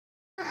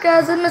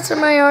Guys, it's Mr.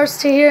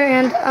 Mayarst here,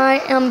 and I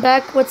am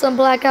back with some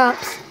Black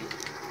Ops.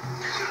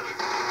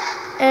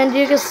 And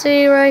you can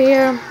see right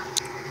here,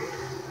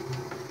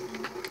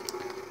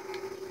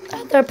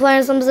 they're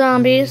playing some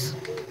zombies.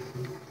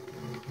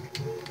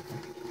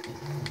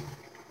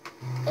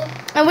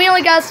 And we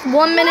only got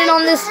 1 minute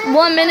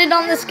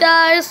on this,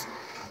 guys.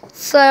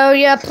 So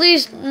yeah,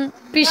 please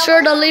be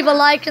sure to leave a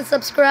like and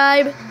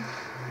subscribe.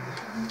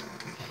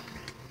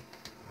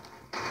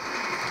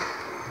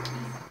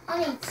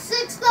 I need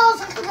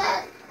 6,000 for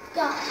that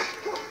guy.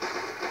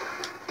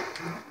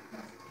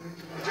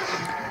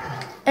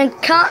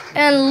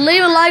 And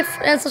leave a like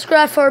and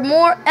subscribe for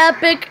more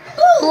epic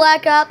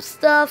Black Ops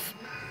stuff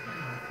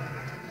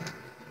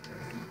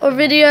or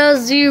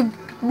videos. You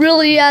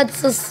really had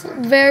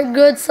very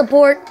good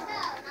support.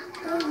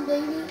 Oh,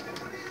 baby.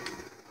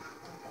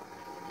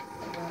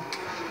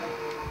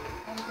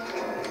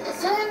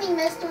 Is there any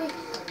mystery?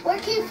 Where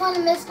can you find a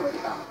mystery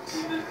box?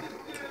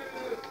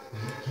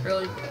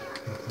 Really?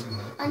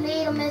 I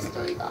need a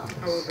mystery box.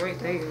 Oh, right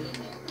there.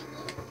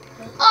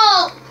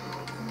 Oh!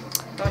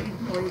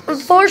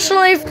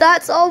 Unfortunately,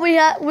 that's all we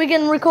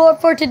can record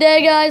for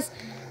today, guys.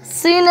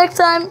 See you next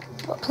time.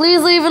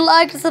 Please leave a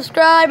like and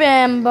subscribe,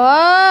 and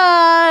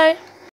bye.